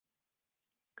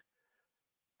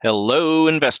Hello,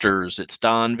 investors. It's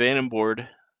Don Vandenbord,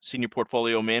 Senior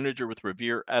Portfolio Manager with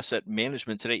Revere Asset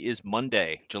Management. Today is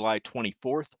Monday, July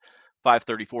 24th,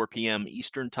 5:34 p.m.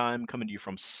 Eastern Time, coming to you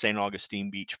from St. Augustine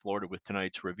Beach, Florida, with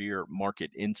tonight's Revere Market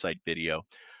Insight video.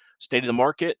 State of the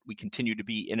market, we continue to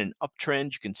be in an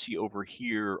uptrend. You can see over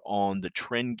here on the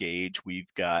trend gauge,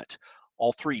 we've got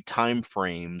all three time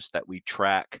frames that we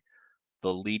track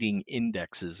the leading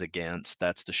indexes against.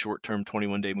 That's the short-term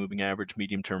 21-day moving average,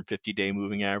 medium-term 50-day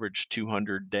moving average,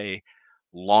 200-day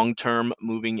long-term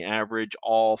moving average,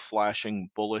 all flashing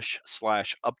bullish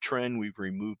slash uptrend. We've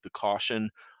removed the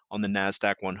caution on the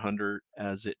NASDAQ 100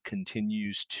 as it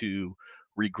continues to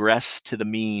regress to the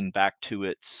mean, back to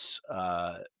its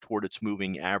toward its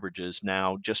moving averages,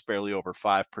 now just barely over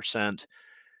 5%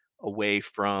 away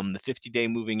from the 50-day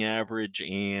moving average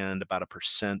and about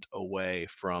 1% away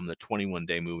from the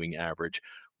 21-day moving average.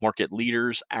 Market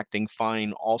leaders acting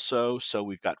fine also. So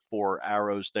we've got four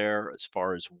arrows there as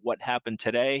far as what happened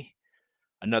today.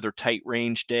 Another tight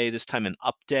range day, this time an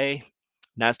up day.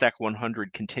 NASDAQ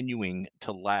 100 continuing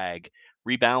to lag.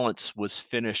 Rebalance was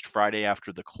finished Friday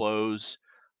after the close.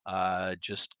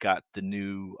 Just got the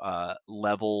new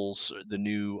levels, the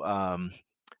new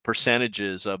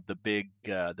percentages of the big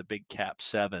cap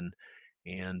 7,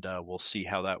 and we'll see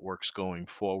how that works going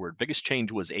forward. Biggest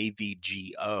change was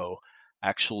AVGO.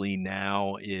 Actually,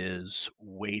 now is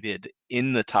weighted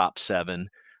in the top 7.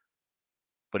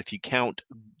 But if you count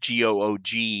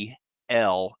GOOGL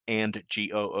and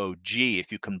GOOG,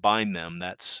 if you combine them,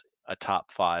 that's a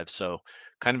top 5. So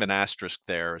kind of an asterisk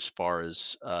there as far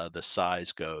as the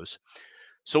size goes.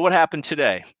 So what happened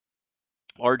today?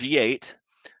 RG8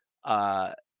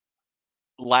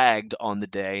 lagged on the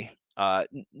day.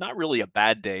 Not really a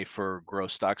bad day for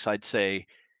growth stocks. I'd say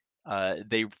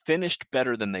they finished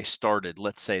better than they started.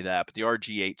 Let's say that, but the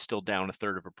RG8 still down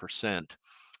 1/3%.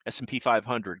 S&P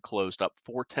 500 closed up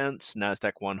 0.4.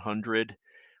 Nasdaq 100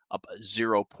 up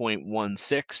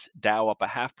 0.16. Dow up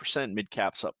 0.5%. Mid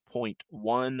caps up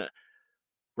 0.1.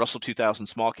 Russell 2000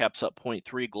 small caps up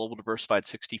 0.3. Global diversified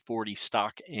 60/40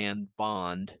 stock and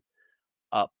bond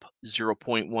up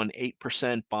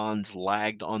 0.18%. Bonds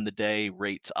lagged on the day,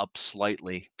 rates up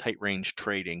slightly. Tight range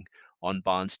trading on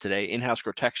bonds today. In-house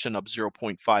GROTECTION up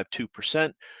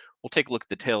 0.52%. We'll take a look at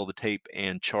the tail of the tape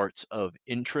and charts of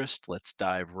interest. Let's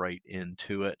dive right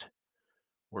into it.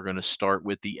 We're going to start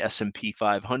with the S&P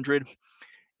 500.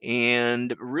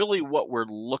 And really what we're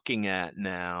looking at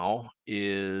now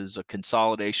is a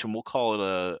consolidation. We'll call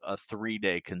it a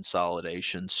 3-day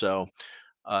consolidation. So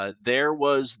there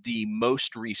was the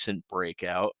most recent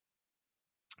breakout,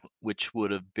 which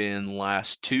would have been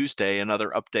last Tuesday,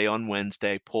 another up day on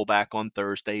Wednesday, pullback on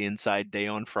Thursday, inside day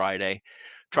on Friday.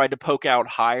 Tried to poke out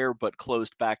higher, but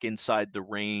closed back inside the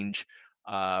range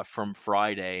from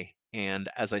Friday. And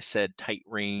as I said, tight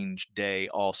range day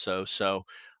also. So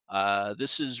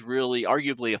this is really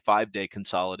arguably a 5-day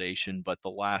consolidation, but the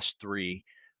last 3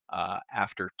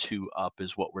 after 2 up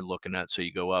is what we're looking at. So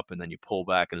you go up and then you pull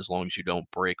back, and as long as you don't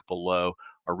break below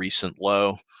a recent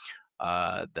low,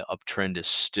 the uptrend is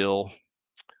still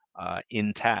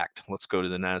intact. Let's go to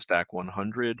the NASDAQ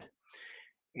 100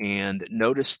 and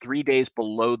notice 3 days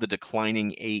below the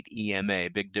declining 8 EMA,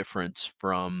 big difference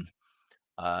from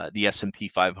the S&P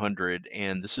 500.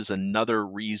 And this is another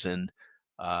reason,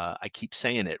 I keep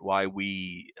saying it, why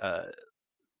we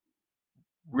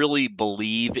really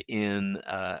believe in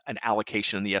an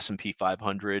allocation in the S&P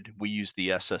 500. We use the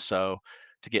SSO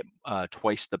to get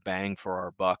twice the bang for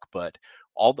our buck, but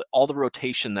all the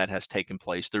rotation that has taken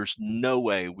place, there's no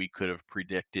way we could have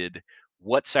predicted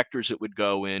what sectors it would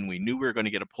go in. We knew we were going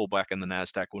to get a pullback in the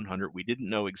NASDAQ 100. We didn't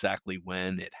know exactly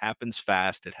when. It happens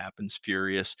fast. It happens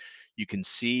furious. You can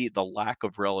see the lack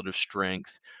of relative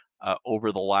strength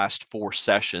over the last 4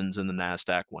 sessions in the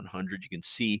NASDAQ 100. You can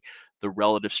see the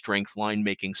relative strength line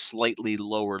making slightly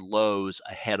lower lows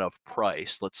ahead of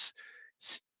price. Let's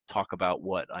talk about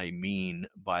what I mean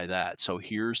by that. So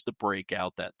here's the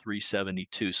breakout, that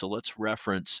 372. So let's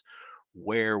reference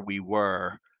where we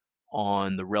were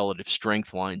on the relative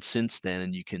strength line since then,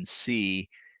 and you can see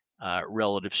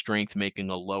relative strength making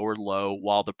a lower low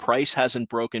while the price hasn't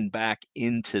broken back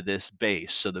into this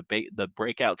base. So the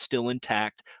breakout's still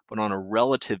intact, but on a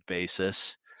relative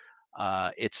basis,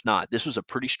 it's not. This was a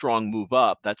pretty strong move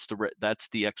up. That's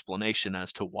the explanation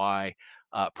as to why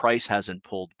price hasn't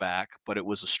pulled back, but it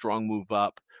was a strong move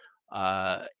up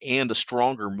and a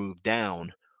stronger move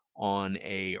down on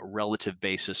a relative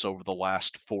basis over the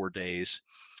last 4 days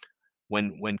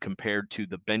when compared to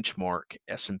the benchmark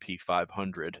S&P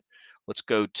 500. Let's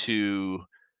go to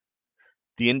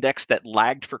The index that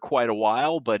lagged for quite a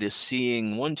while, but is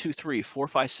seeing 1, 2, 3, 4,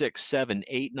 5, 6, 7,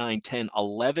 8, 9, 10,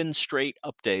 11 straight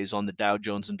up days on the Dow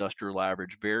Jones Industrial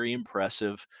Average. Very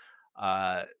impressive.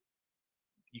 Uh,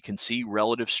 you can see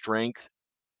relative strength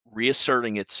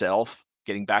reasserting itself,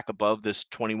 getting back above this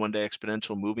 21-day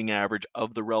exponential moving average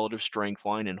of the relative strength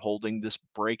line and holding this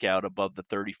breakout above the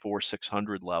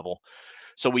 34,600 level.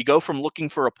 So we go from looking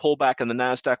for a pullback in the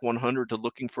NASDAQ 100 to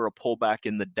looking for a pullback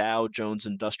in the Dow Jones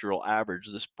Industrial Average,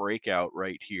 this breakout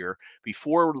right here,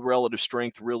 before the relative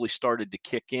strength really started to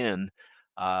kick in,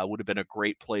 would have been a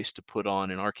great place to put on,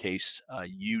 in our case,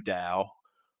 UDow,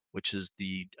 which is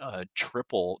the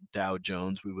triple Dow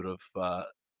Jones. We would have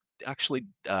actually,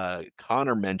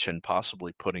 Connor mentioned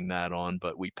possibly putting that on,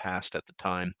 but we passed at the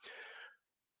time.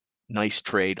 Nice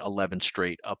trade, 11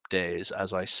 straight up days,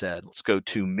 as I said. Let's go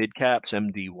to mid caps,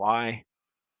 MDY.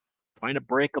 Trying to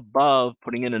break above,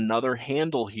 putting in another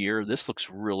handle here. This looks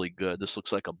really good. This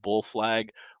looks like a bull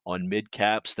flag on mid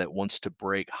caps that wants to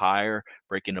break higher,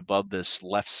 breaking above this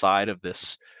left side of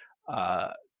this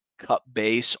uh, cup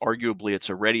base. Arguably, it's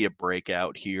already a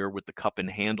breakout here with the cup and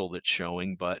handle that's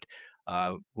showing, but we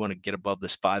want to get above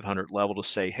this 500 level to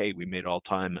say, hey, we made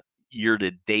all-time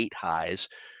year-to-date highs,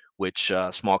 which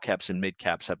small caps and mid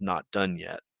caps have not done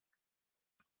yet.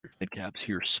 Mid caps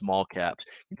here, small caps.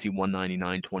 You can see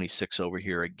 199.26 over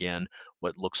here again.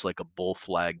 What looks like a bull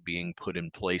flag being put in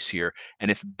place here.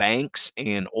 And if banks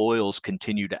and oils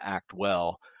continue to act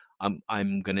well,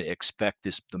 I'm going to expect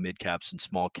the mid caps and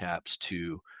small caps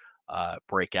to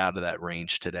break out of that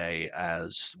range today.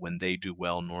 As when they do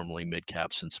well, normally mid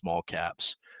caps and small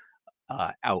caps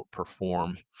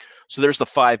outperform. So there's the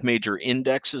 5 major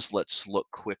indexes. Let's look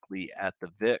quickly at the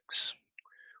VIX.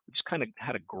 We just kind of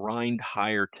had a grind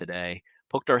higher today.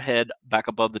 Poked our head back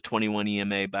above the 21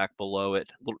 EMA, back below it.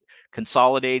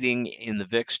 Consolidating in the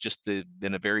VIX just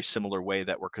in a very similar way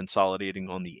that we're consolidating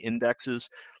on the indexes.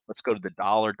 Let's go to the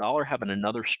dollar. Dollar having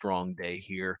another strong day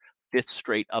here. 5th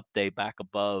straight up day back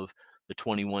above the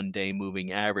 21-day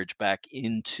moving average, back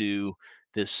into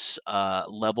this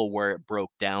level where it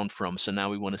broke down from. So now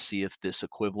we want to see if this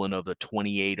equivalent of the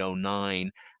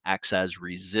 2809 acts as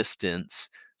resistance,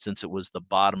 since it was the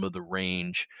bottom of the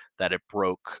range that it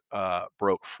broke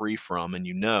free from. And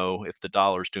if the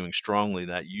dollar is doing strongly,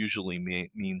 that usually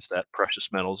means that precious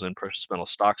metals and precious metal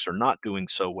stocks are not doing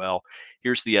so well.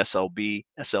 Here's the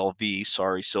SLV,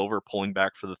 sorry, silver pulling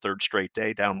back for the 3rd straight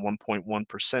day, down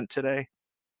 1.1% today.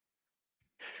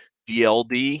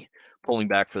 GLD pulling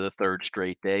back for the 3rd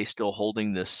straight day, still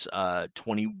holding this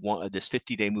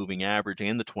 50-day moving average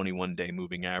and the 21-day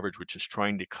moving average, which is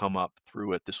trying to come up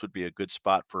through it. This would be a good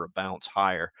spot for a bounce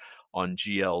higher on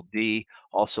GLD.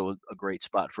 Also a great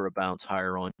spot for a bounce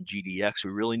higher on GDX. We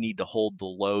really need to hold the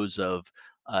lows of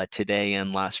today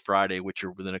and last Friday, which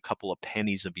are within a couple of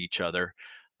pennies of each other.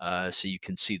 So you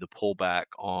can see the pullback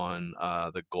on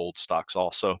the gold stocks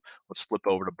also. Let's flip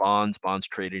over to bonds. Bonds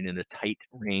trading in a tight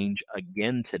range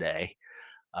again today.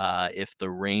 If the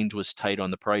range was tight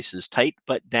on the prices, tight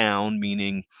but down,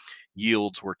 meaning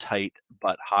yields were tight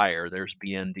but higher. There's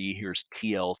BND. Here's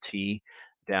TLT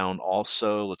down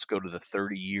also. Let's go to the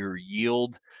 30-year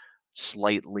yield,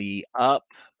 slightly up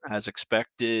as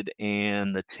expected,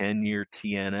 and the 10-year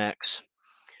TNX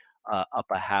up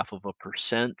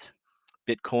 0.5%.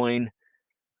 Bitcoin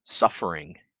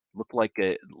suffering. Looked like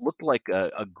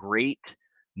a great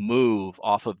move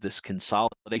off of this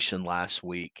consolidation last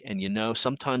week. And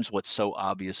sometimes what's so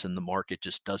obvious in the market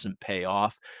just doesn't pay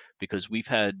off, because we've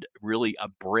had really a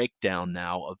breakdown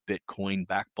now of Bitcoin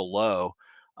back below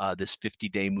this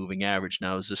 50-day moving average.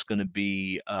 Now, is this going to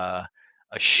be a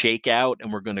shakeout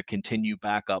and we're going to continue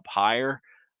back up higher?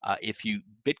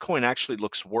 Bitcoin actually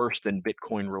looks worse than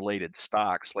Bitcoin related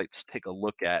stocks. Let's take a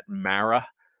look at Mara.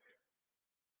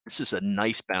 This is a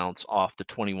nice bounce off the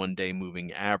 21-day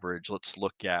moving average. Let's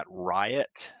look at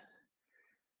Riot.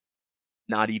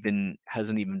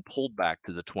 Hasn't even pulled back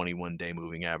to the 21-day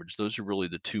moving average. Those are really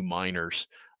the 2 miners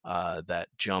that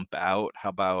jump out. How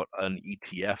about an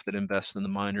ETF that invests in the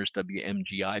miners?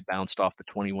 WMGI bounced off the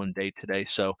 21-day today.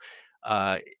 So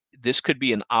this could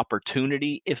be an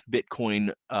opportunity if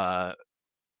Bitcoin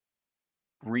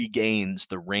regains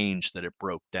the range that it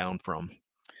broke down from.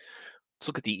 Let's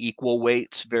look at the equal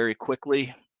weights very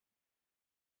quickly.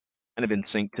 Kind of in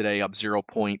sync today, up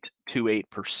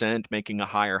 0.28%, making a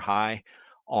higher high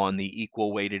on the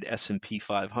equal weighted S&P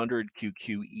 500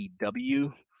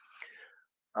 QQEW.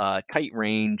 Tight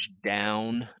range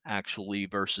down actually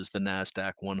versus the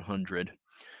NASDAQ 100.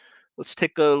 Let's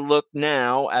take a look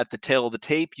now at the tail of the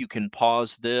tape. You can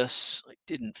pause this. I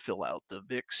didn't fill out the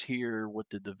VIX here. What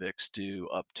did the VIX do?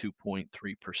 Up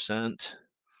 2.3%.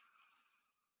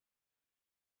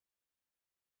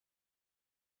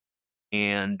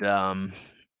 And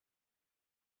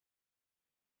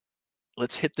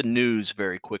let's hit the news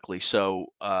very quickly. So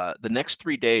the next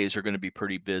 3 days are going to be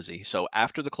pretty busy. So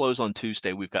after the close on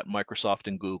Tuesday, we've got Microsoft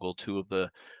and Google, two of the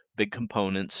big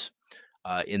components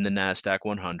in the Nasdaq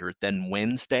 100. Then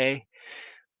Wednesday,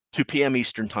 2 p.m.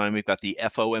 Eastern time, we've got the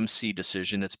FOMC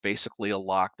decision. It's basically a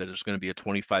lock that is going to be a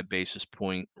 25 basis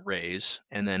point raise.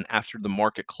 And then after the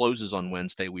market closes on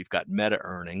Wednesday, we've got Meta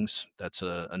earnings. That's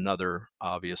another,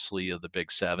 obviously, of the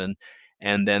big seven.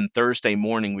 And then Thursday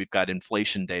morning, we've got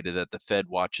inflation data that the Fed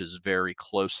watches very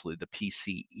closely, the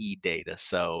PCE data.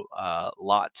 So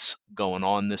lots going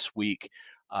on this week.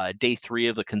 Day three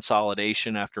of the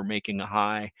consolidation after making a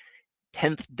high,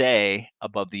 10th day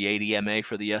above the 80 MA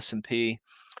for the S&P.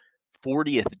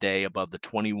 40th day above the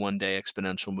 21-day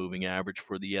exponential moving average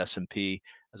for the S&P.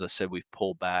 As I said, we've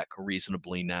pulled back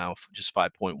reasonably now, just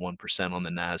 5.1% on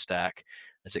the Nasdaq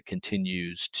as it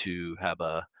continues to have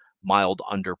a mild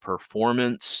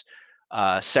underperformance.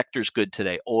 Sector's good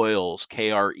today. Oils,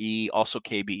 KRE, also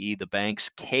KBE, the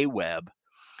banks, KWEB,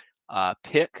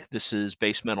 PIC. This is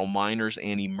base metal miners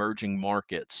and emerging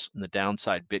markets. On the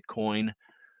downside, Bitcoin.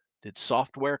 Did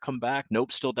software come back?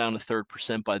 Nope, still down a third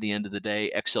percent by the end of the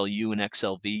day. XLU and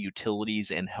XLV,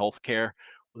 utilities and healthcare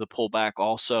with a pullback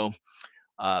also.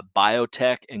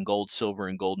 Biotech and gold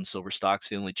and silver stocks.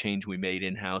 The only change we made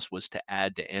in-house was to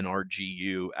add to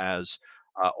NRGU as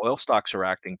oil stocks are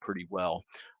acting pretty well.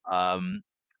 Um,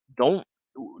 don't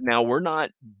Now we're not,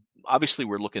 obviously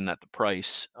we're looking at the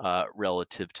price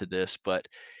relative to this, but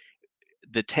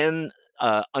the 10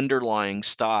 underlying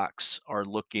stocks are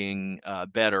looking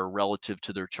better relative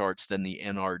to their charts than the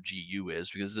NRGU is,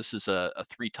 because this is a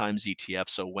three times ETF.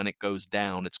 So when it goes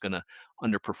down, it's going to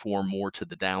underperform more to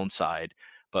the downside.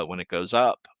 But when it goes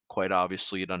up, quite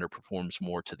obviously, it underperforms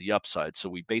more to the upside. So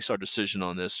we base our decision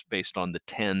on this based on the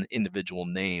 10 individual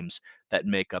names that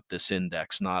make up this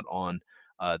index, not on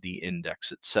the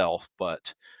index itself.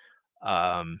 But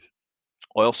um,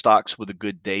 oil stocks with a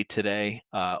good day today.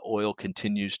 Oil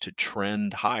continues to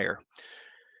trend higher.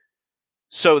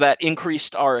 So that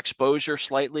increased our exposure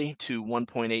slightly to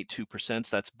 1.82%.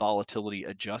 That's volatility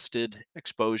adjusted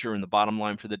exposure. And the bottom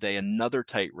line for the day, another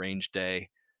tight range day.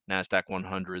 NASDAQ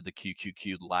 100, the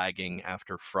QQQ lagging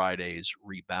after Friday's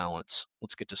rebalance.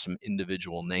 Let's get to some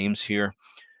individual names here.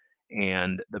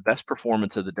 And the best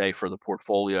performance of the day for the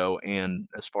portfolio, and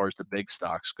as far as the big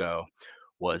stocks go,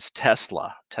 was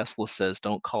Tesla. Tesla says,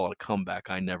 don't call it a comeback.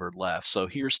 I never left. So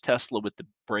here's Tesla with the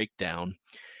breakdown.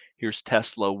 Here's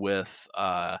Tesla with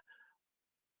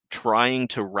trying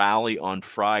to rally on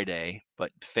Friday,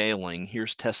 but failing.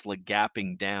 Here's Tesla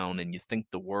gapping down, and you think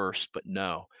the worst, but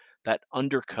no. That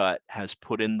undercut has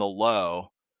put in the low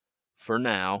for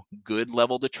now. Good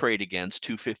level to trade against,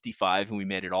 255, and we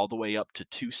made it all the way up to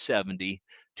 270.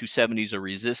 270 is a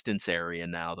resistance area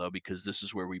now, though, because this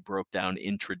is where we broke down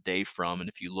intraday from. And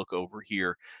if you look over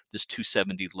here, this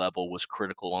 270 level was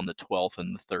critical on the 12th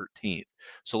and the 13th.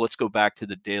 So let's go back to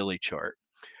the daily chart.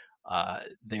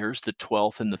 There's the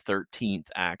 12th and the 13th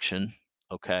action,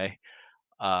 okay?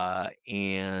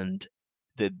 And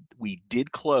that we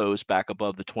did close back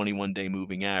above the 21-day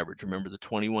moving average. Remember, the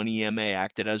 21 EMA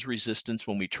acted as resistance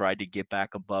when we tried to get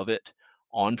back above it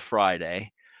on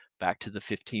Friday. Back to the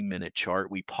 15-minute chart.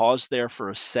 We paused there for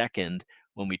a second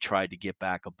when we tried to get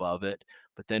back above it,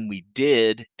 but then we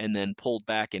did, and then pulled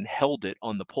back and held it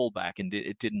on the pullback, and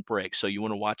it didn't break. So you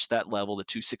want to watch that level, the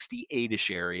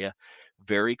 268-ish area,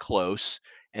 very close,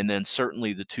 and then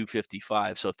certainly the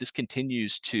 255. So if this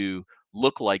continues to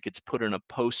look like it's put in a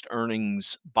post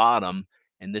earnings bottom,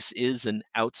 and this is an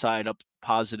outside up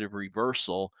positive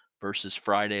reversal versus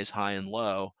Friday's high and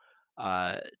low.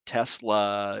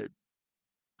 Tesla,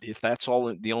 if that's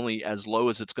all the only as low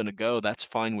as it's going to go, that's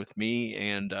fine with me,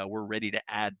 and we're ready to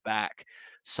add back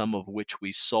some of which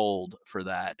we sold for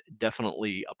that.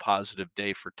 Definitely a positive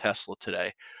day for Tesla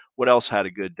today. What else had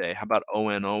a good day? How about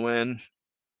ON?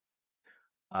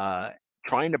 Uh,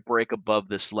 Trying to break above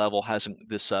this level, hasn't,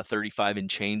 this 35 and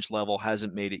change level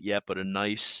hasn't made it yet, but a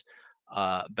nice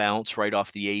bounce right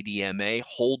off the ADMA.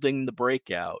 Holding the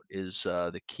breakout is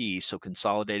the key. So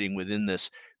consolidating within this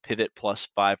pivot plus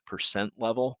 5%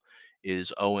 level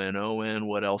is ON.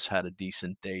 What else had a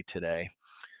decent day today?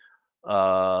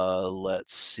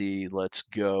 Let's see. Let's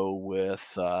go with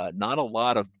not a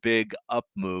lot of big up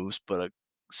moves, but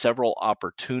several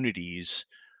opportunities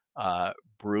uh,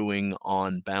 brewing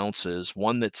on bounces.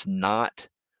 One that's not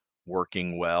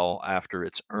working well after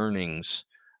its earnings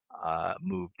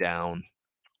moved down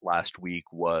last week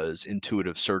was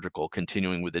Intuitive Surgical,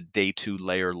 continuing with a day two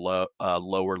layer lower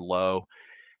low.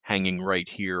 hanging right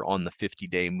here on the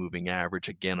 50-day moving average,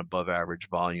 again above average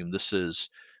volume.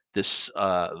 This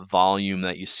volume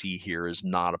that you see here is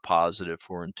not a positive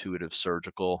for Intuitive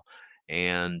Surgical,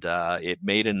 and it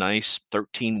made a nice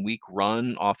 13-week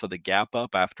run off of the gap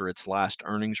up after its last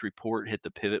earnings report, hit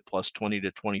the pivot plus 20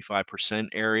 to 25%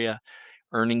 area.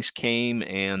 Earnings came,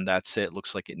 and that's it.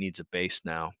 Looks like it needs a base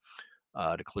now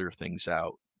to clear things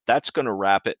out. That's going to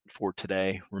wrap it for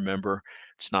today. Remember,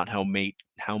 it's not how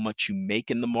much you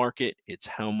make in the market, it's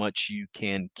how much you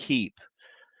can keep.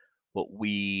 What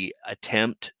we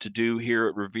attempt to do here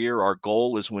at Revere, our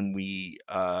goal is when we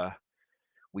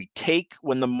take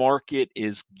when the market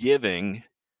is giving,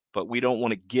 but we don't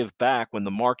want to give back when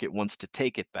the market wants to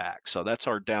take it back. So that's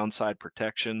our downside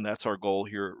protection. That's our goal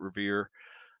here at Revere.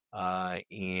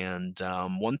 And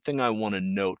one thing I want to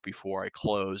note before I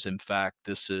close, in fact,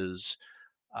 this is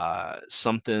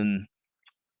something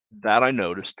that I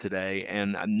noticed today,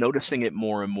 and I'm noticing it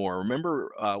more and more.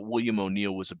 Remember, William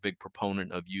O'Neill was a big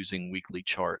proponent of using weekly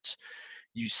charts.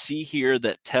 You see here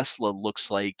that Tesla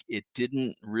looks like it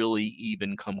didn't really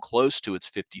even come close to its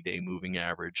 50-day moving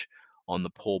average on the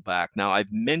pullback. Now,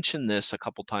 I've mentioned this a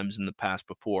couple times in the past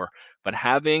before, but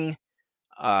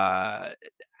uh,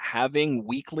 having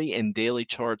weekly and daily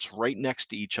charts right next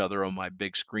to each other on my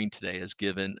big screen today has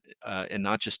given, and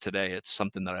not just today, it's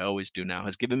something that I always do now,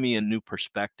 has given me a new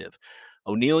perspective.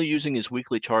 O'Neill, using his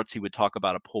weekly charts, he would talk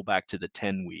about a pullback to the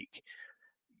 10-week.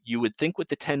 You would think with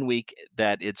the 10-week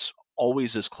that it's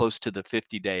always as close to the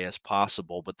 50-day as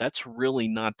possible, but that's really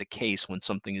not the case when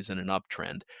something is in an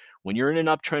uptrend. When you're in an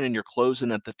uptrend and you're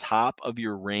closing at the top of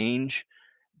your range,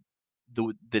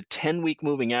 the 10-week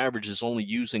moving average is only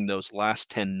using those last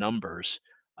 10 numbers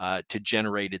to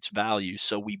generate its value.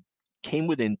 So we came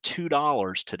within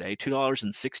 $2 today,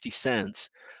 $2.60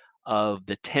 of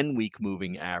the 10-week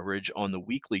moving average on the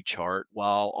weekly chart,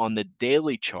 while on the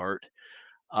daily chart,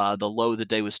 the low of the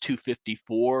day was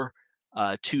 254,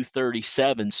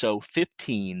 237. So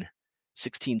 15,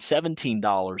 16,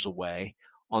 $17 away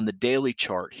on the daily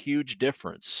chart. Huge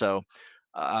difference. So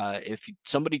if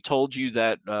somebody told you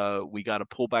that we got to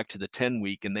pull back to the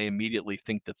 10-week and they immediately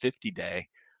think the 50-day,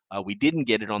 we didn't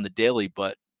get it on the daily,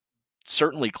 but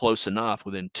certainly close enough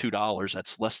within $2.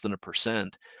 That's less than a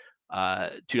percent.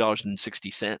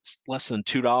 $2.60, less than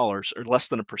 $2 or less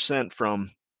than a percent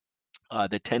from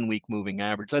the 10-week moving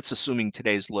average. That's assuming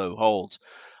today's low holds.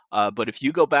 But if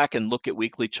you go back and look at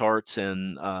weekly charts,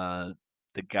 and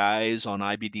the guys on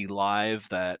IBD Live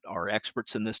that are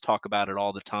experts in this talk about it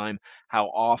all the time, how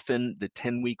often the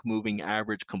 10-week moving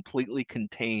average completely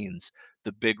contains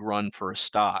the big run for a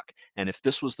stock. And if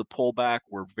this was the pullback,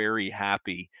 we're very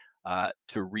happy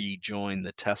to rejoin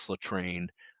the Tesla train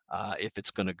if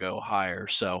it's going to go higher.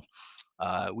 So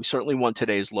we certainly want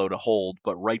today's low to hold,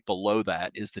 but right below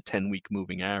that is the 10-week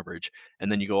moving average.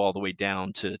 And then you go all the way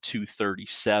down to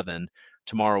 237.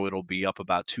 Tomorrow it'll be up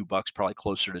about $2, probably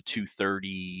closer to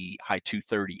 230, high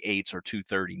 238s or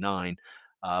 239.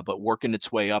 But working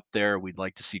its way up there, we'd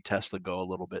like to see Tesla go a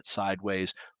little bit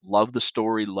sideways. Love the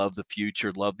story, love the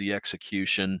future, love the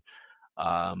execution.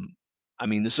 Um, I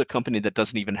mean, this is a company that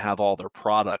doesn't even have all their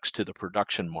products to the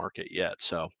production market yet.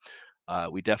 So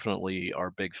we definitely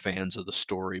are big fans of the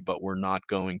story, but we're not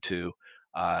going to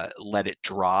let it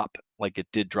drop like it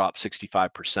did drop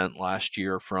 65% last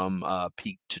year from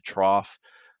peak to trough.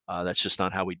 That's just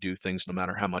not how we do things, no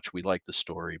matter how much we like the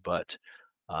story. But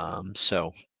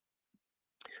so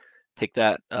take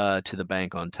that to the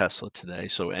bank on Tesla today.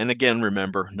 So, and again,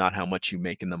 remember, not how much you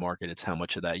make in the market, it's how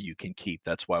much of that you can keep.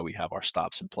 That's why we have our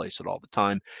stops in place at all the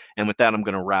time. And with that, I'm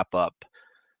going to wrap up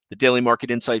the Daily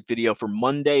Market Insight video for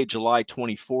Monday, July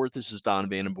 24th. This is Don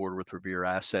Vandenbord with Revere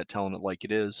Asset, telling it like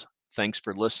it is. Thanks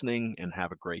for listening and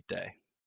have a great day.